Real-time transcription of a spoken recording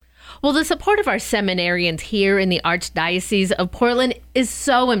Well, the support of our seminarians here in the Archdiocese of Portland is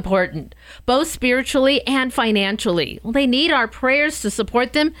so important, both spiritually and financially. Well, they need our prayers to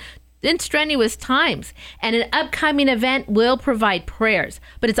support them in strenuous times. And an upcoming event will provide prayers,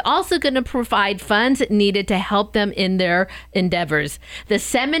 but it's also going to provide funds needed to help them in their endeavors. The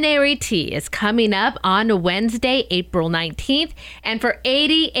Seminary Tea is coming up on Wednesday, April 19th. And for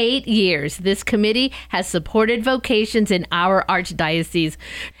 88 years, this committee has supported vocations in our Archdiocese.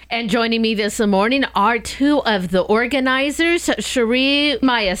 And joining me this morning are two of the organizers. Cherie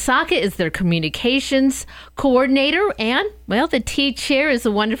Mayasaka is their communications coordinator, and, well, the tea chair is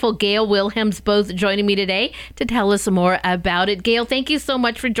the wonderful Gail Wilhelms, both joining me today to tell us more about it. Gail, thank you so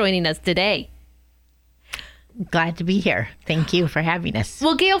much for joining us today. Glad to be here. Thank you for having us.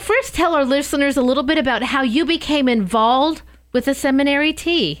 Well, Gail, first tell our listeners a little bit about how you became involved with the Seminary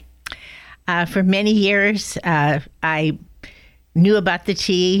Tea. For many years, I knew about the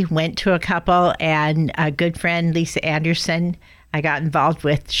tea, went to a couple, and a good friend, Lisa Anderson, I got involved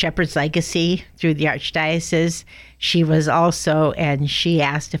with Shepherd's Legacy through the Archdiocese. She was also, and she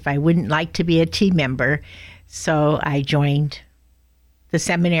asked if I wouldn't like to be a tea member. So I joined the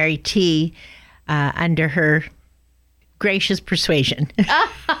Seminary Tea under her gracious persuasion.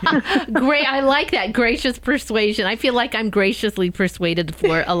 Great. I like that, gracious persuasion. I feel like I'm graciously persuaded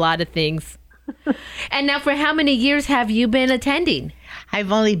for a lot of things. And now, for how many years have you been attending?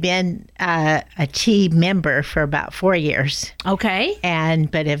 I've only been a tea member for about 4 years. Okay.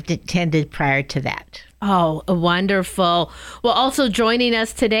 But have attended prior to that. Oh, wonderful. Well, also joining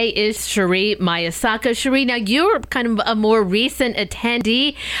us today is Cherie Mayasaka. Cherie, now you're kind of a more recent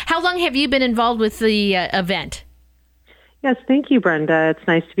attendee. How long have you been involved with the event? Yes, thank you, Brenda. It's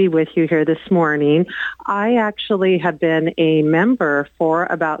nice to be with you here this morning. I actually have been a member for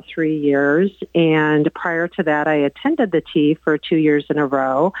about 3 years, and prior to that, I attended the tea for 2 years in a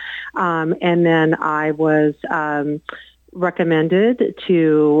row. And then I was recommended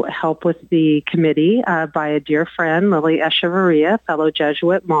to help with the committee by a dear friend, Lily Echevarria, fellow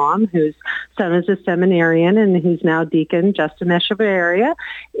Jesuit mom, whose son is a seminarian and who's now Deacon Justin Echevarria.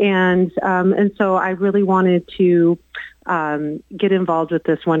 And so I really wanted to get involved with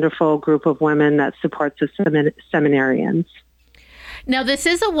this wonderful group of women that supports the seminarians. Now, this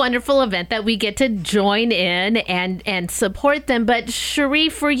is a wonderful event that we get to join in and support them. But Cherie,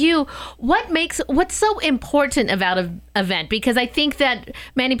 for you, what's so important about an event? Because I think that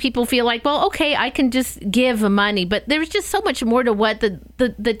many people feel like, well, okay, I can just give money, but there's just so much more to what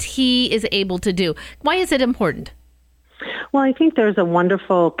the tea is able to do. Why is it important? Well, I think there's a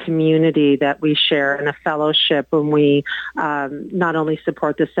wonderful community that we share and a fellowship when we not only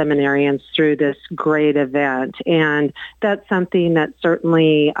support the seminarians through this great event. And that's something that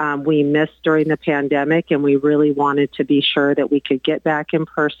certainly we missed during the pandemic, and we really wanted to be sure that we could get back in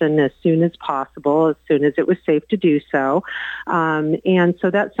person as soon as possible, as soon as it was safe to do so. And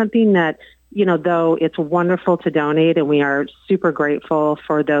so that's something that, you know, though it's wonderful to donate and we are super grateful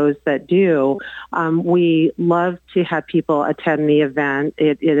for those that do, we love to have people attend the event.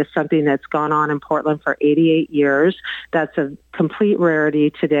 It is something that's gone on in Portland for 88 years. That's a complete rarity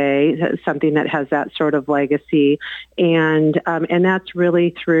today, something that has that sort of legacy. And that's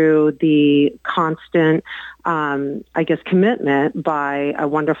really through the constant commitment by a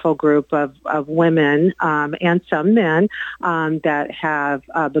wonderful group of women and some men that have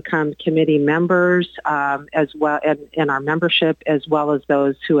become committee members as well, and our membership, as well as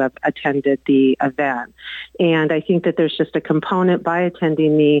those who have attended the event. And I think that there's just a component by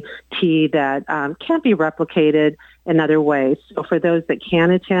attending the tea that can't be replicated in other ways. So for those that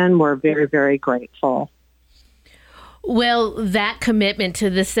can attend, we're very, very grateful. Well, that commitment to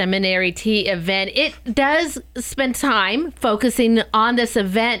the Seminary Tea event, it does spend time focusing on this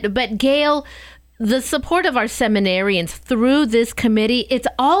event. But Gail, the support of our seminarians through this committee, it's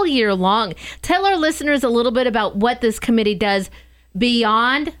all year long. Tell our listeners a little bit about what this committee does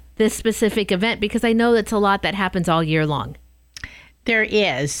beyond this specific event, because I know that's a lot that happens all year long. There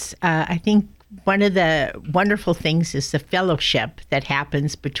is. I think one of the wonderful things is the fellowship that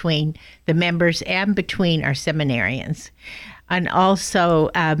happens between the members and between our seminarians. And also,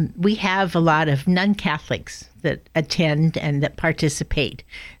 we have a lot of non-Catholics that attend and that participate.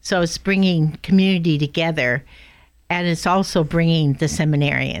 So it's bringing community together, and it's also bringing the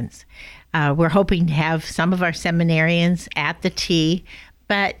seminarians. We're hoping to have some of our seminarians at the tea,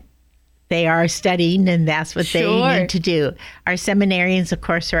 but they are studying, and that's what they need to do. Our seminarians, of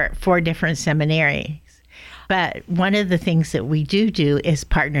course, are at 4 different seminaries. But one of the things that we do is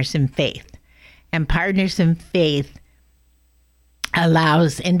Partners in Faith. And Partners in Faith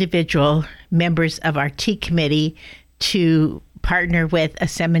allows individual members of our tea committee to partner with a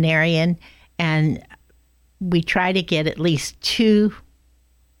seminarian, and we try to get at least 2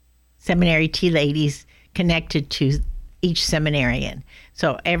 seminary tea ladies connected to each seminarian.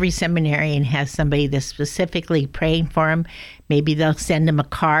 So every seminarian has somebody that's specifically praying for them. Maybe they'll send them a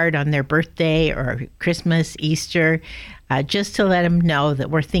card on their birthday or Christmas, Easter, just to let them know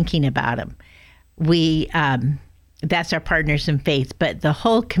that we're thinking about them. That's our partners in faith, but the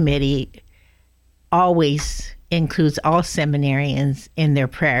whole committee always includes all seminarians in their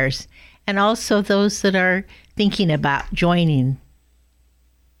prayers, and also those that are thinking about joining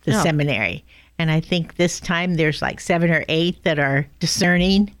the seminary. And I think this time there's like 7 or 8 that are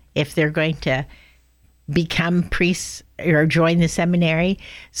discerning if they're going to become priests or join the seminary.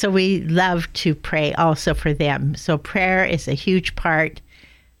 So we love to pray also for them. So prayer is a huge part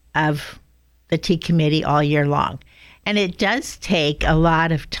of the Tea Committee all year long. And it does take a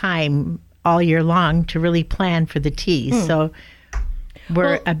lot of time all year long to really plan for the tea. So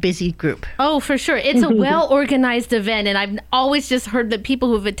we're a busy group. Oh, for sure. It's a well-organized event, and I've always just heard that people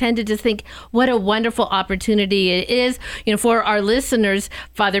who've attended just think what a wonderful opportunity it is. You know, for our listeners,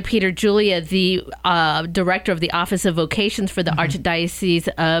 Father Peter Julia, the director of the Office of Vocations for the Archdiocese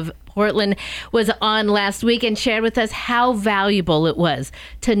of Portland, was on last week and shared with us how valuable it was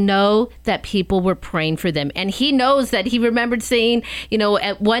to know that people were praying for them. And he knows that he remembered saying, you know,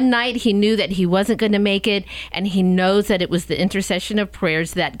 at one night he knew that he wasn't going to make it, and he knows that it was the intercession of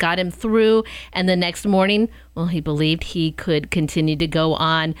prayers that got him through. And the next morning, well, he believed he could continue to go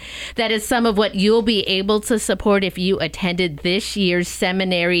on. That is some of what you'll be able to support if you attended this year's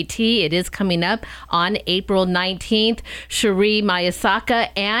Seminary Tea. It is coming up on April 19th. Cherie Mayasaka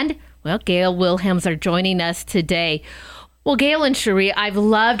and, well, Gail Wilhelms are joining us today. Well, Gail and Cherie, I've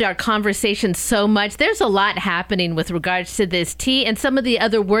loved our conversation so much. There's a lot happening with regards to this tea and some of the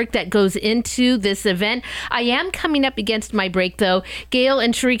other work that goes into this event. I am coming up against my break, though. Gail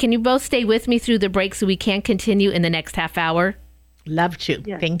and Cherie, can you both stay with me through the break so we can continue in the next half hour? Love to.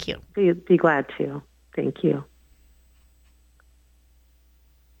 Yes. Thank you. Be glad to. Thank you.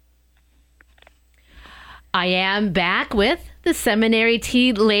 I am back with the Seminary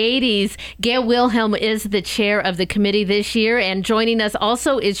Tea Ladies. Gail Wilhelm is the chair of the committee this year, and joining us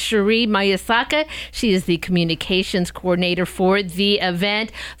also is Cherie Mayasaka. She is the communications coordinator for the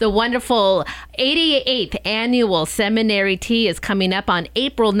event. The wonderful 88th annual Seminary Tea is coming up on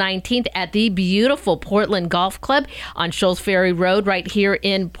April 19th at the beautiful Portland Golf Club on Shoals Ferry Road right here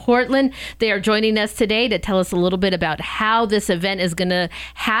in Portland. They are joining us today to tell us a little bit about how this event is going to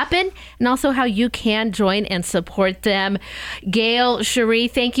happen and also how you can join and support them. Gail, Cherie,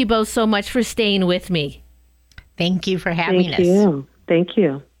 thank you both so much for staying with me. Thank you for having us. Thank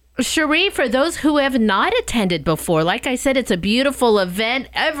you. Cherie, for those who have not attended before, like I said, it's a beautiful event.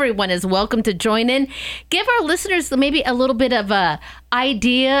 Everyone is welcome to join in. Give our listeners maybe a little bit of a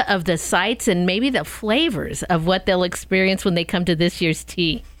idea of the sights and maybe the flavors of what they'll experience when they come to this year's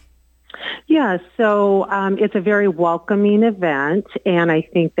tea. Yeah, so it's a very welcoming event, and I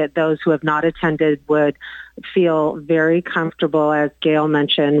think that those who have not attended would feel very comfortable. As Gail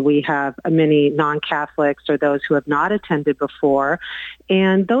mentioned, we have many non-Catholics or those who have not attended before,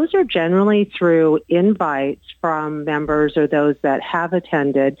 and those are generally through invites from members or those that have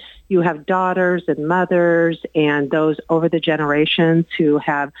attended. You have daughters and mothers and those over the generations who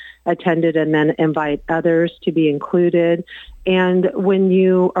have attended and then invite others to be included. And when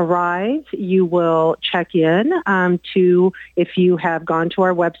you arrive, you will check in to, if you have gone to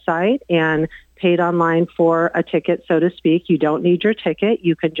our website and paid online for a ticket, so to speak. You don't need your ticket.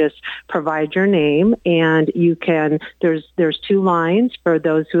 You can just provide your name, and you can, there's 2 lines for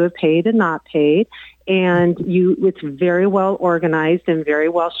those who have paid and not paid. And it's very well organized and very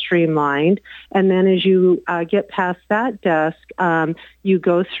well streamlined. And then as you get past that desk, you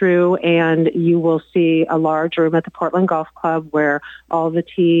go through and you will see a large room at the Portland Golf Club where all the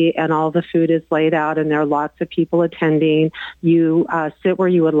tea and all the food is laid out, and there are lots of people attending. You sit where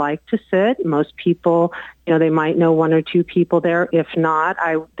you would like to sit. Most people, you know, they might know 1 or 2 people there. If not,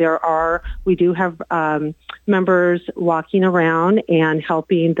 we do have members walking around and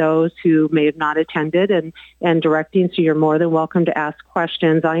helping those who may have not attended and directing, so you're more than welcome to ask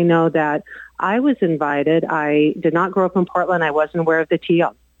questions. I know that I was invited. I did not grow up in Portland. I wasn't aware of the tea,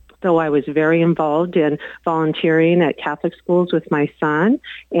 though I was very involved in volunteering at Catholic schools with my son,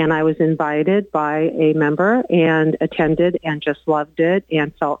 and I was invited by a member and attended and just loved it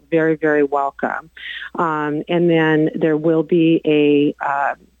and felt very, very welcome. And then there will be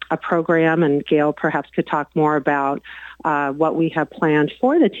a program, and Gail perhaps could talk more about what we have planned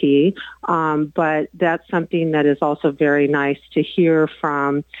for the tea, but that's something that is also very nice to hear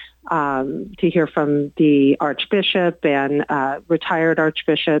from to hear from the Archbishop and retired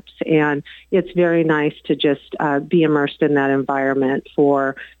archbishops, and it's very nice to just be immersed in that environment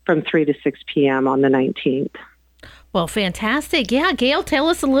from 3 to 6 p.m. on the 19th. Well, fantastic. Yeah, Gail, tell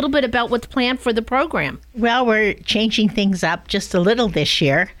us a little bit about what's planned for the program. Well, we're changing things up just a little this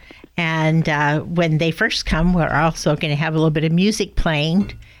year. And when they first come, we're also going to have a little bit of music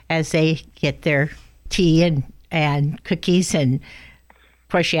playing as they get their tea and cookies. And, of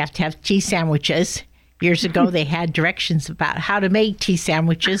course, you have to have tea sandwiches. Years ago, they had directions about how to make tea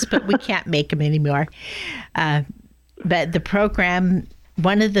sandwiches, but we can't make them anymore. But the program...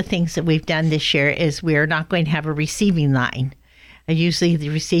 One of the things that we've done this year is we're not going to have a receiving line. Usually the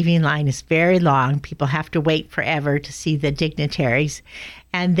receiving line is very long. People have to wait forever to see the dignitaries.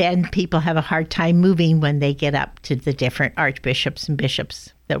 And then people have a hard time moving when they get up to the different archbishops and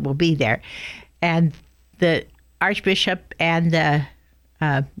bishops that will be there. And the archbishop and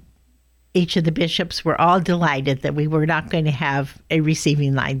each of the bishops were all delighted that we were not going to have a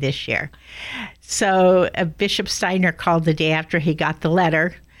receiving line this year. So Bishop Steiner called the day after he got the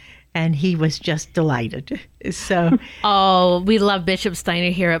letter, and he was just delighted. So, we love Bishop Steiner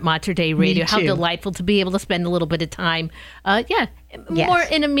here at Mater Dei Radio. How delightful to be able to spend a little bit of time, more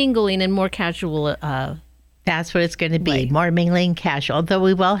in a mingling and more casual. That's what it's going to be, right. More mingling, casual. Though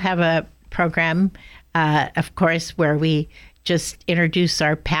we will have a program, of course, where we just introduce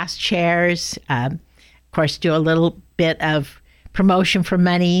our past chairs, of course, do a little bit of promotion for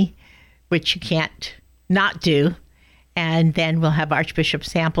money, which you can't not do. And then we'll have Archbishop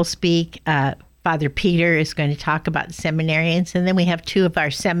Sample speak. Father Peter is going to talk about the seminarians. And then we have 2 of our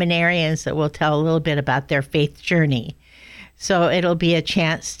seminarians that will tell a little bit about their faith journey. So it'll be a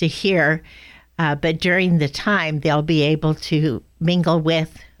chance to hear. But during the time, they'll be able to mingle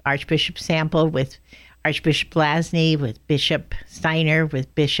with Archbishop Sample, with Archbishop Blasney, with Bishop Steiner,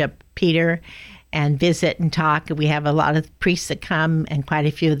 with Bishop Peter, and visit and talk. We have a lot of priests that come and quite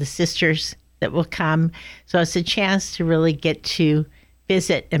a few of the sisters that will come. So it's a chance to really get to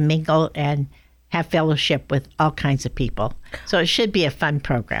visit and mingle and have fellowship with all kinds of people. So it should be a fun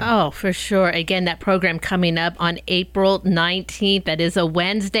program. Oh, for sure. Again, that program coming up on April 19th. That is a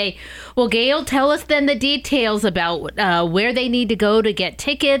Wednesday. Well, Gail, tell us then the details about where they need to go to get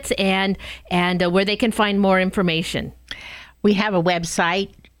tickets and where they can find more information. We have a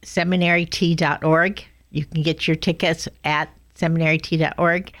website, seminarytea.org. You can get your tickets at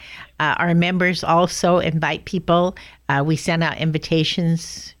seminarytea.org. Our members also invite people. We send out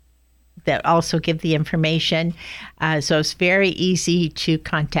invitations that also give the information. So it's very easy to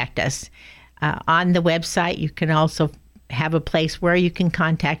contact us. On the website, you can also have a place where you can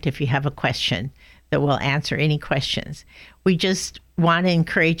contact if you have a question that will answer any questions. We just want to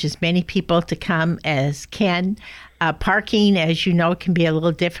encourage as many people to come as can. Parking, as you know, can be a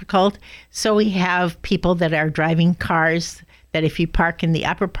little difficult. So we have people that are driving cars that if you park in the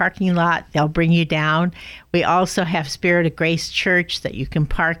upper parking lot, they'll bring you down. We also have Spirit of Grace Church that you can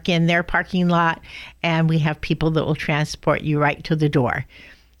park in their parking lot, and we have people that will transport you right to the door.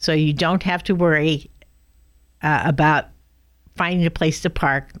 So you don't have to worry about finding a place to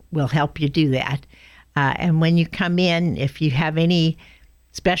park. We'll help you do that. And when you come in, if you have any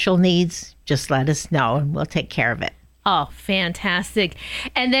special needs, just let us know, and we'll take care of it. Oh, fantastic.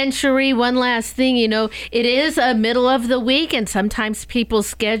 And then, Cherie, one last thing, it is a middle of the week, and sometimes people's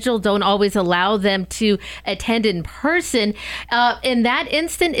schedule don't always allow them to attend in person. In that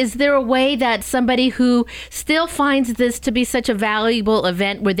instant, is there a way that somebody who still finds this to be such a valuable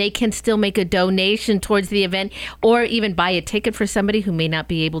event where they can still make a donation towards the event or even buy a ticket for somebody who may not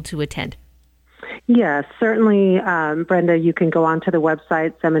be able to attend? Yes, certainly, Brenda, you can go onto the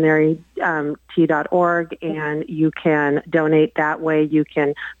website, seminarytea.org, and you can donate that way. You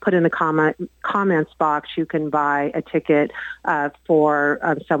can put in the comments box, you can buy a ticket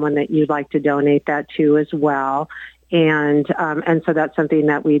for someone that you'd like to donate that to as well. And so that's something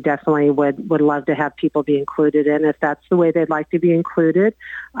that we definitely would love to have people be included in if that's the way they'd like to be included.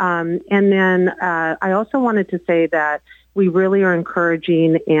 And then I also wanted to say that we really are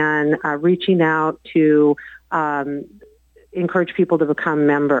encouraging and reaching out to encourage people to become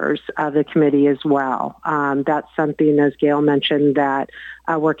members of the committee as well. That's something, as Gail mentioned, that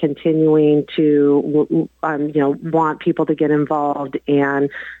we're continuing to, want people to get involved, and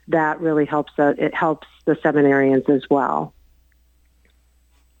that really helps. It helps the seminarians as well.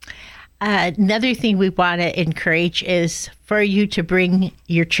 Another thing we want to encourage is for you to bring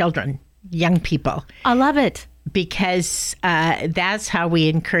your children, young people. I love it. Because that's how we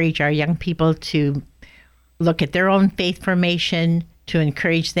encourage our young people to look at their own faith formation, to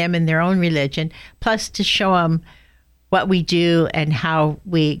encourage them in their own religion, plus to show them what we do and how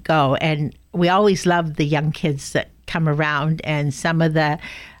we go. And we always love the young kids that come around, and some of the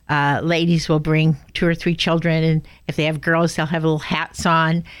ladies will bring 2 or 3 children, and if they have girls, they'll have little hats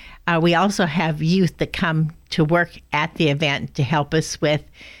on. We also have youth that come to work at the event to help us with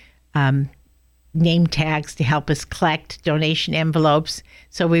name tags, to help us collect donation envelopes.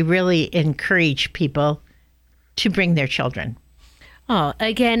 So we really encourage people to bring their children. Oh,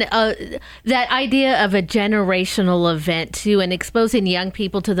 again, that idea of a generational event too, and exposing young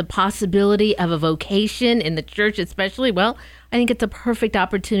people to the possibility of a vocation in the church especially, well, I think it's a perfect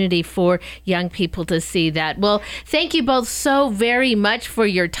opportunity for young people to see that. Well, thank you both so very much for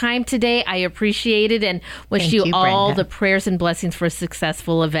your time today. I appreciate it and wish you all Brenda. the prayers and blessings for a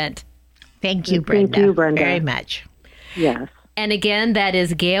successful event. Thank you, Brenda. Thank you, Brenda. Very much. Yes. And again, that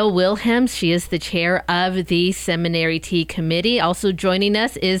is Gail Wilhelms. She is the chair of the Seminary Tea Committee. Also joining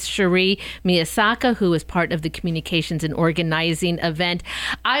us is Cherie Miyasaka, who is part of the communications and organizing event.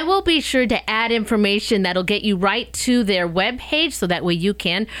 I will be sure to add information that'll get you right to their webpage, so that way you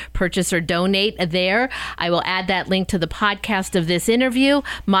can purchase or donate there. I will add that link to the podcast of this interview,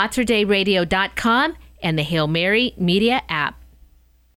 materdeiradio.com, and the Hail Mary Media app.